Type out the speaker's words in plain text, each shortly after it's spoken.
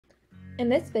In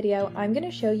this video, I'm going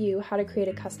to show you how to create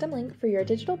a custom link for your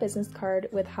digital business card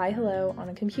with HiHello on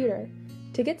a computer.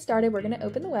 To get started, we're going to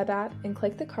open the web app and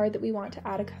click the card that we want to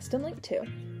add a custom link to.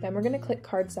 Then we're going to click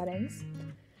Card Settings,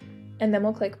 and then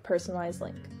we'll click Personalize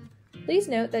Link. Please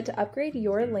note that to upgrade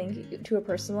your link to a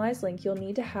personalized link, you'll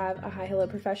need to have a HiHello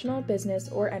Professional, Business,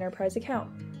 or Enterprise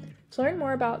account. To learn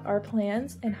more about our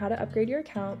plans and how to upgrade your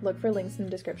account, look for links in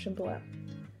the description below.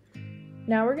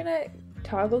 Now we're going to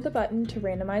toggle the button to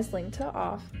randomize link to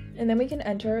off, and then we can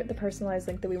enter the personalized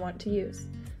link that we want to use.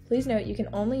 Please note you can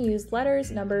only use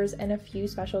letters, numbers, and a few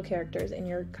special characters in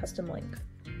your custom link.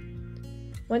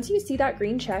 Once you see that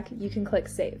green check, you can click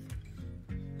Save.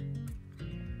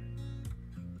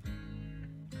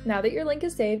 Now that your link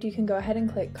is saved, you can go ahead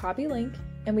and click Copy Link,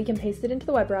 and we can paste it into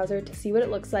the web browser to see what it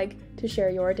looks like to share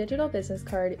your digital business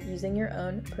card using your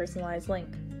own personalized link.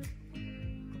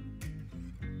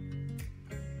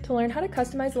 To learn how to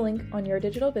customize a link on your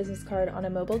digital business card on a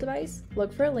mobile device,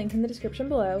 look for a link in the description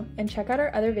below and check out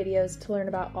our other videos to learn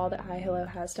about all that HiHello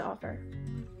has to offer.